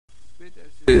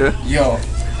Yeah.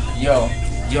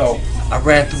 Yo, I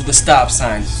ran through the stop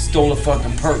sign, stole a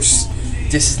fucking purse.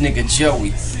 This is nigga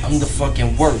Joey. I'm the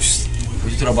fucking worst.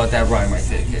 What you thought about that rhyme right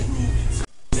there, kid?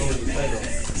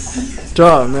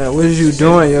 Dog, man, what is you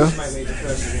doing, yo?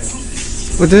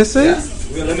 What did it say? Yeah.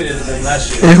 We eliminated them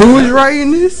last year. And who was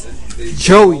writing this?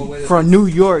 Joey from New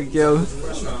York, yo. They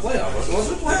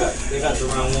got the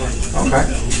round one. Okay.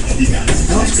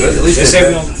 That's good. At least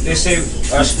They say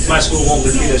my school won't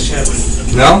repeat as champion.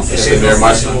 No? They say they're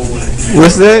my school.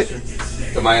 What's that?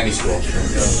 The Miami school.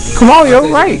 Come on, yo,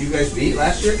 right. You guys beat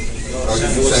last year? Or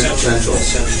Central.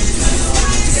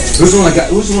 Who's the one that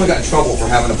got in trouble for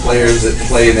having the players that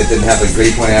play and that didn't have a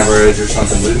grade point average or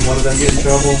something? Didn't one of them get in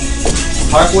trouble?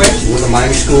 Parkway? Was it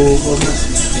Miami school, wasn't it?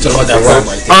 You talking about that rhyme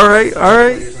right there? All right,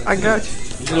 I got you.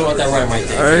 You know about that rhyme right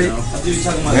there? All right. You know? What are you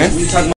talking about?